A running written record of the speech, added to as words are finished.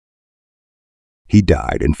he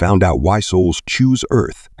died and found out why souls choose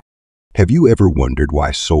Earth. Have you ever wondered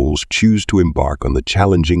why souls choose to embark on the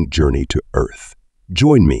challenging journey to Earth?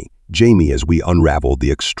 Join me, Jamie, as we unravel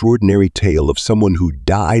the extraordinary tale of someone who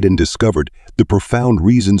died and discovered the profound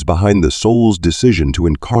reasons behind the soul's decision to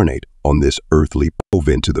incarnate on this earthly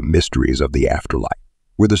plane into the mysteries of the afterlife,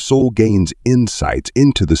 where the soul gains insights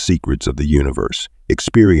into the secrets of the universe,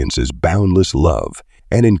 experiences boundless love,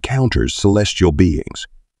 and encounters celestial beings.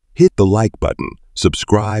 Hit the like button,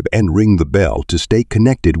 subscribe, and ring the bell to stay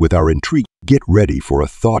connected with our intrigue. Get ready for a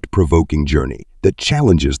thought-provoking journey that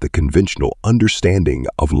challenges the conventional understanding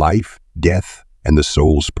of life, death, and the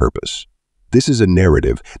soul's purpose. This is a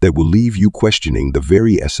narrative that will leave you questioning the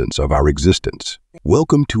very essence of our existence.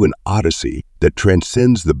 Welcome to an odyssey that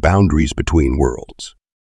transcends the boundaries between worlds.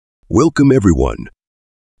 Welcome, everyone.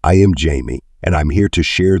 I am Jamie, and I'm here to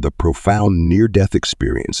share the profound near-death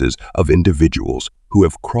experiences of individuals who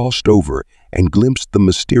have crossed over and glimpsed the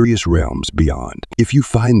mysterious realms beyond. If you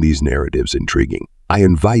find these narratives intriguing, I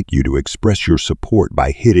invite you to express your support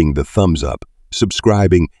by hitting the thumbs up,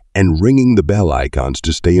 subscribing, and ringing the bell icons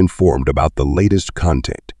to stay informed about the latest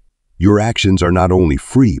content. Your actions are not only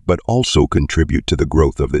free, but also contribute to the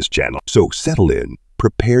growth of this channel. So settle in,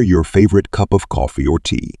 prepare your favorite cup of coffee or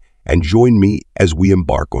tea, and join me as we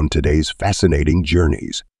embark on today's fascinating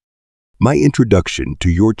journeys. My introduction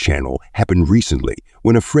to your channel happened recently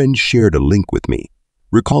when a friend shared a link with me,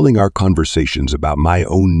 recalling our conversations about my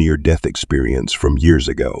own near-death experience from years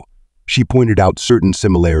ago. She pointed out certain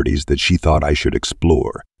similarities that she thought I should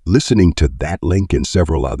explore. Listening to that link and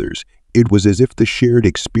several others, it was as if the shared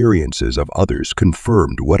experiences of others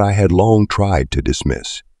confirmed what I had long tried to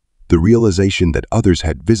dismiss. The realization that others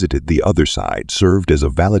had visited the other side served as a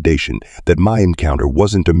validation that my encounter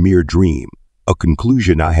wasn't a mere dream, a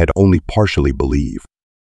conclusion I had only partially believed.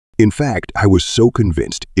 In fact, I was so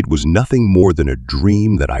convinced it was nothing more than a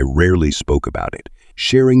dream that I rarely spoke about it,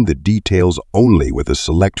 sharing the details only with a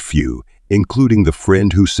select few, including the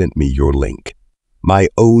friend who sent me your link. My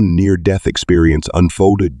own near-death experience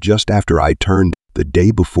unfolded just after I turned. The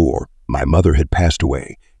day before, my mother had passed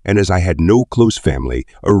away, and as I had no close family,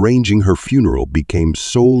 arranging her funeral became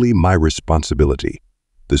solely my responsibility.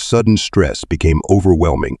 The sudden stress became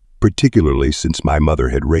overwhelming, particularly since my mother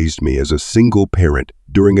had raised me as a single parent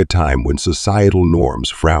during a time when societal norms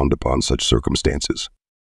frowned upon such circumstances.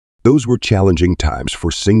 Those were challenging times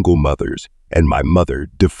for single mothers, and my mother,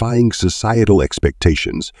 defying societal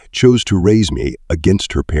expectations, chose to raise me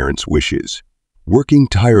against her parents' wishes. Working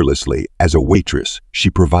tirelessly as a waitress, she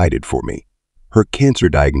provided for me. Her cancer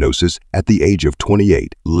diagnosis at the age of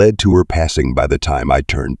 28 led to her passing by the time I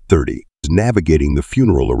turned 30. Navigating the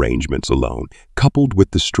funeral arrangements alone, coupled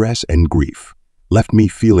with the stress and grief, left me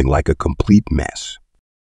feeling like a complete mess.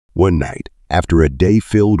 One night, after a day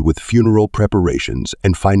filled with funeral preparations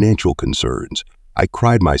and financial concerns, I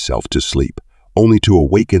cried myself to sleep, only to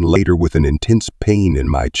awaken later with an intense pain in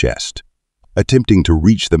my chest. Attempting to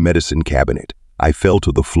reach the medicine cabinet, I fell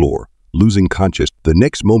to the floor, losing consciousness. The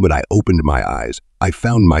next moment I opened my eyes, I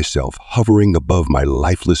found myself hovering above my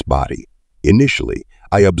lifeless body. Initially,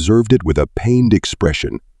 I observed it with a pained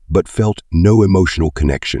expression, but felt no emotional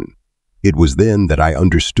connection. It was then that I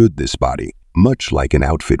understood this body, much like an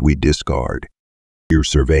outfit we discard. Here,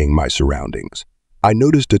 surveying my surroundings, I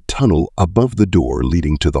noticed a tunnel above the door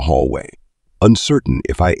leading to the hallway. Uncertain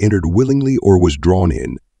if I entered willingly or was drawn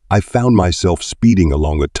in, I found myself speeding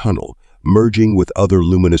along a tunnel, merging with other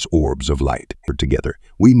luminous orbs of light. Together,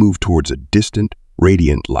 we moved towards a distant,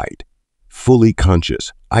 radiant light. Fully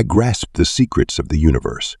conscious, I grasped the secrets of the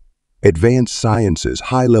universe, advanced sciences,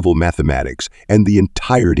 high-level mathematics, and the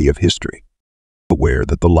entirety of history. Aware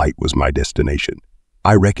that the light was my destination,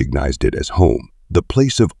 I recognized it as home, the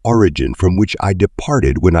place of origin from which I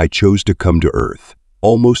departed when I chose to come to Earth.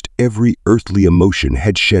 Almost every earthly emotion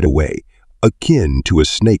had shed away, akin to a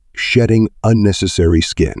snake shedding unnecessary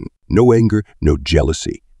skin. No anger, no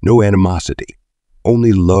jealousy, no animosity.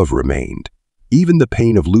 Only love remained. Even the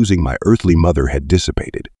pain of losing my earthly mother had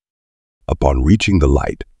dissipated. Upon reaching the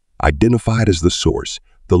light, identified as the source,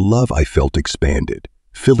 the love I felt expanded,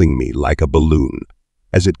 filling me like a balloon.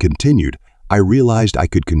 As it continued, I realized I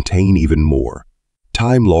could contain even more.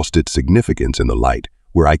 Time lost its significance in the light,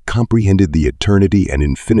 where I comprehended the eternity and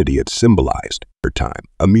infinity it symbolized. Time,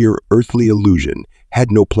 a mere earthly illusion, had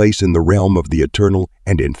no place in the realm of the eternal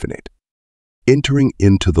and infinite. Entering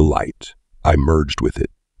into the light, I merged with it,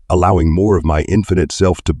 allowing more of my infinite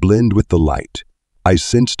self to blend with the light. I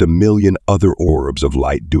sensed a million other orbs of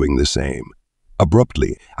light doing the same.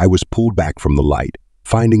 Abruptly, I was pulled back from the light,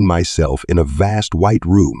 finding myself in a vast white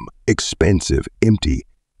room, expansive, empty,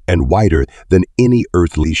 and whiter than any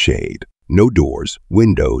earthly shade. No doors,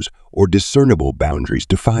 windows, or discernible boundaries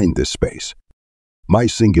defined this space. My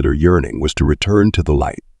singular yearning was to return to the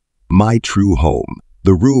light. My true home,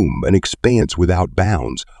 the room, an expanse without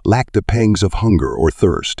bounds, lacked the pangs of hunger or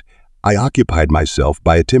thirst. I occupied myself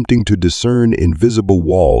by attempting to discern invisible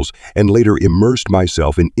walls and later immersed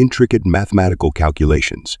myself in intricate mathematical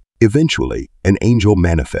calculations. Eventually, an angel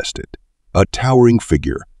manifested. A towering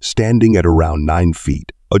figure, standing at around 9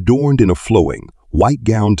 feet, adorned in a flowing, white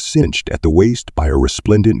gown cinched at the waist by a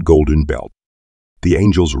resplendent golden belt. The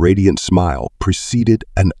angel's radiant smile preceded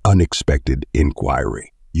an unexpected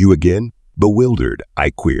inquiry. "You again?" Bewildered, I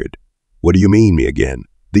queried. "What do you mean, me again?"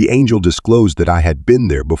 The angel disclosed that I had been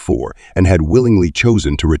there before and had willingly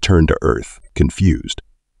chosen to return to Earth, confused.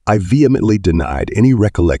 I vehemently denied any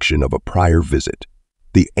recollection of a prior visit.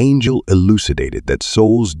 The angel elucidated that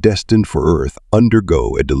souls destined for Earth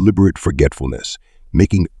undergo a deliberate forgetfulness,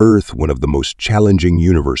 making Earth one of the most challenging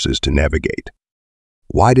universes to navigate.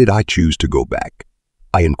 Why did I choose to go back?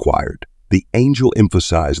 I inquired. The angel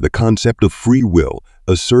emphasized the concept of free will,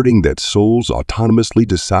 asserting that souls autonomously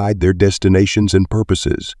decide their destinations and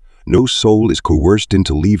purposes. No soul is coerced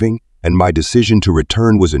into leaving, and my decision to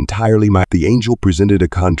return was entirely mine. The angel presented a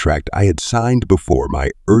contract I had signed before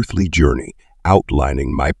my earthly journey,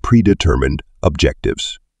 outlining my predetermined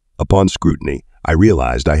objectives. Upon scrutiny, I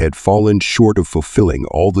realized I had fallen short of fulfilling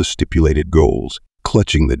all the stipulated goals.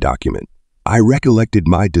 Clutching the document, I recollected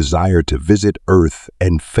my desire to visit Earth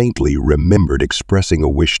and faintly remembered expressing a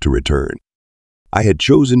wish to return. I had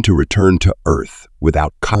chosen to return to Earth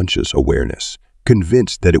without conscious awareness,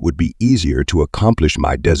 convinced that it would be easier to accomplish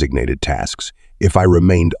my designated tasks if I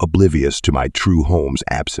remained oblivious to my true home's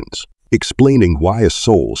absence. Explaining why a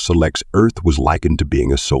soul selects Earth was likened to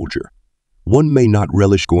being a soldier. One may not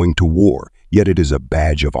relish going to war, yet it is a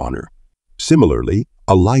badge of honor. Similarly,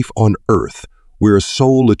 a life on Earth, where a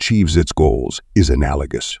soul achieves its goals, is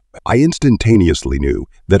analogous. I instantaneously knew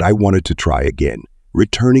that I wanted to try again,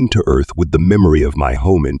 returning to Earth with the memory of my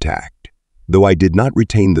home intact. Though I did not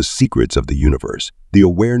retain the secrets of the universe, the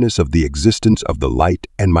awareness of the existence of the light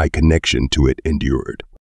and my connection to it endured.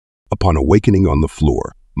 Upon awakening on the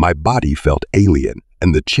floor, my body felt alien,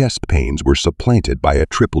 and the chest pains were supplanted by a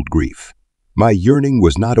tripled grief. My yearning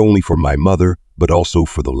was not only for my mother, but also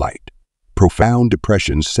for the light. Profound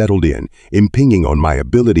depression settled in, impinging on my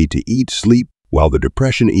ability to eat, sleep. While the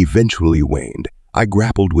depression eventually waned, I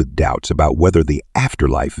grappled with doubts about whether the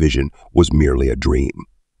afterlife vision was merely a dream.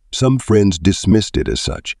 Some friends dismissed it as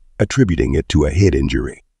such, attributing it to a head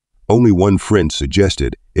injury. Only one friend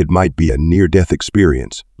suggested it might be a near-death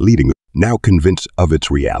experience, leading. Now convinced of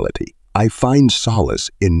its reality, I find solace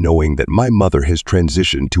in knowing that my mother has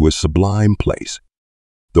transitioned to a sublime place.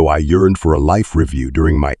 Though I yearned for a life review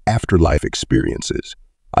during my afterlife experiences,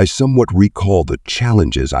 I somewhat recall the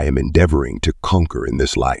challenges I am endeavoring to conquer in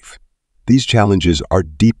this life. These challenges are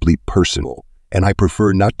deeply personal, and I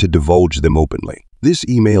prefer not to divulge them openly. This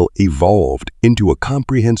email evolved into a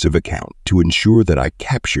comprehensive account to ensure that I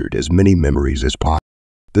captured as many memories as possible.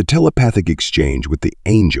 The telepathic exchange with the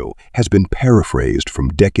angel has been paraphrased from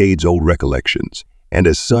decades-old recollections, and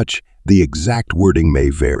as such, the exact wording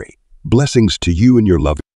may vary. Blessings to you and your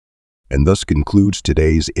loved. And thus concludes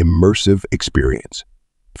today's immersive experience.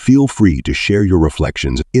 Feel free to share your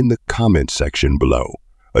reflections in the comments section below.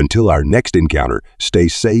 Until our next encounter, stay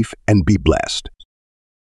safe and be blessed.